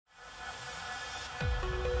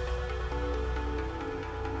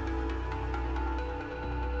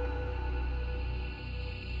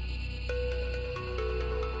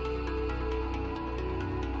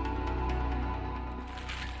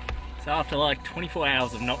So after like 24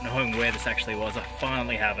 hours of not knowing where this actually was, I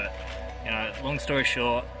finally have it. You know, long story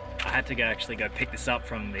short, I had to actually go pick this up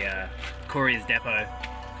from the courier's depot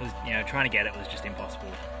because, you know, trying to get it was just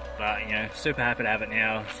impossible. But, you know, super happy to have it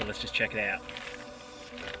now, so let's just check it out.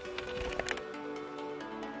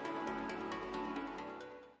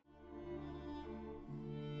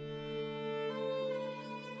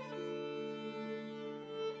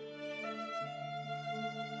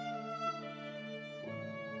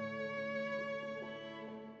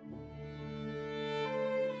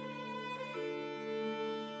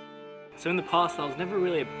 So in the past, I was never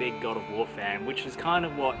really a big God of War fan, which is kind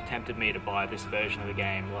of what tempted me to buy this version of the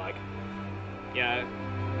game. Like, you know,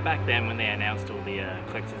 back then when they announced all the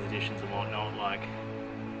collector's editions and whatnot, like,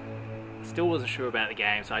 I still wasn't sure about the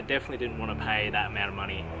game, so I definitely didn't want to pay that amount of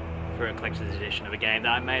money for a collector's edition of a game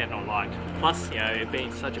that I may have not liked. Plus, you know, it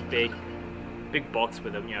being such a big box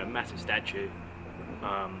with a, you know, massive statue,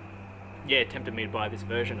 yeah, it tempted me to buy this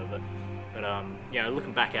version of it. But, you know,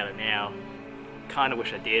 looking back at it now, kind of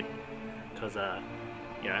wish I did. Because,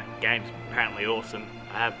 you know, game's apparently awesome.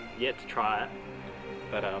 I have yet to try it,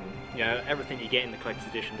 but you know, everything you get in the collector's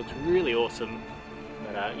edition looks really awesome.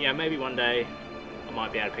 But you know, maybe one day I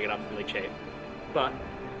might be able to pick it up really cheap. But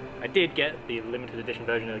I did get the limited edition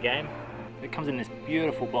version of the game. It comes in this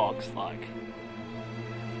beautiful box, like,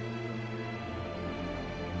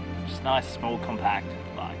 just nice, small, compact.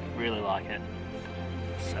 Like, really like it.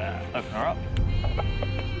 Let's open her up,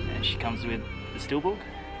 and she comes with the steelbook.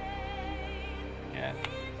 Yeah.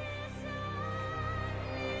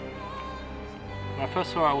 When I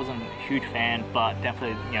first saw it, I wasn't a huge fan, but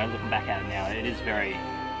definitely, you know, looking back at it now, it is very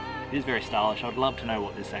stylish. I'd love to know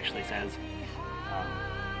what this actually says.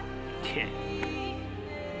 Yeah.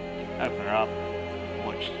 Open her up.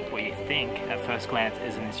 What you think at first glance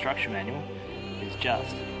is an instruction manual is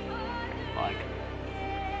just like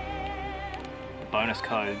the bonus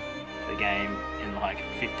code for the game in like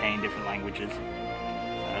 15 different languages. So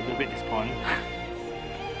a little bit disappointing.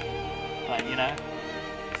 But, you know,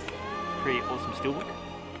 pretty awesome steelbook.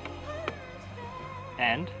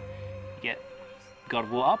 And you get God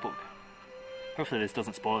of War art book. Hopefully this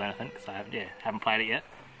doesn't spoil anything because I haven't played it yet.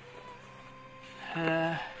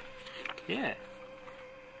 Yeah.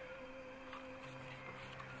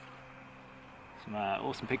 Some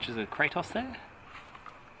awesome pictures of Kratos there.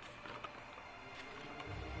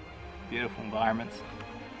 Beautiful environments.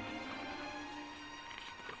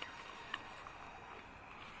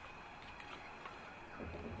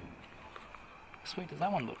 How sweet does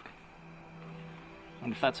that one look? I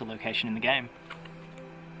wonder if that's a location in the game.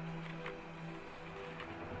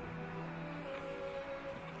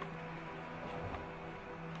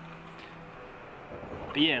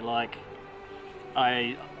 But yeah, like,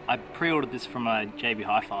 I pre-ordered this from a JB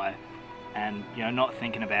Hi-Fi, and, you know, not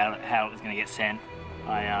thinking about it, how it was going to get sent.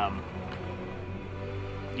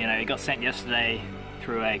 You know, it got sent yesterday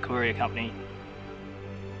through a courier company,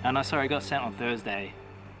 and I saw it got sent on Thursday,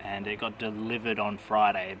 and it got delivered on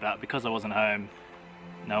Friday. But because I wasn't home,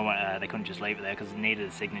 no one, they couldn't just leave it there because it needed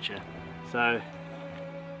a signature. So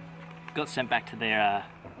it got sent back to their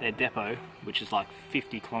depot, which is like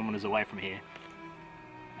 50 kilometers away from here.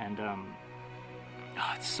 And oh,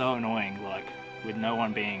 it's so annoying, like, with no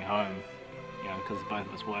one being home, you know, because both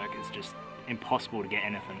of us work, it's just impossible to get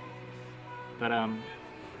anything. But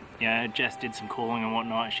you know, Jess did some calling and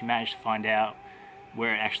whatnot. She managed to find out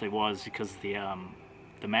where it actually was, because the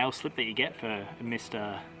mail slip that you get for a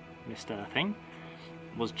Mr. thing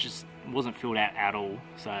wasn't filled out at all,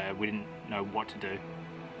 so we didn't know what to do.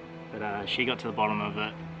 But she got to the bottom of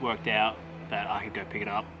it, worked out that I could go pick it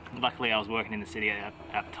up. Luckily I was working in the city at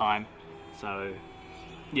the time, so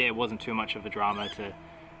yeah, it wasn't too much of a drama to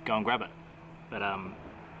go and grab it. But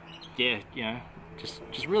yeah, you know,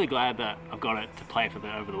 just really glad that I've got it to play for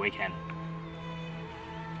over the weekend.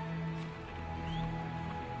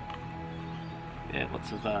 Yeah,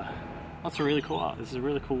 lots of really cool art. This is a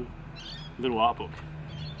really cool little art book.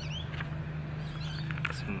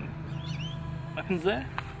 Some weapons there.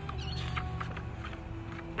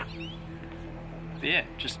 But yeah,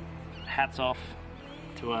 just hats off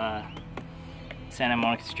to Santa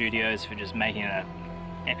Monica Studios for just making an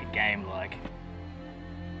epic game. Like,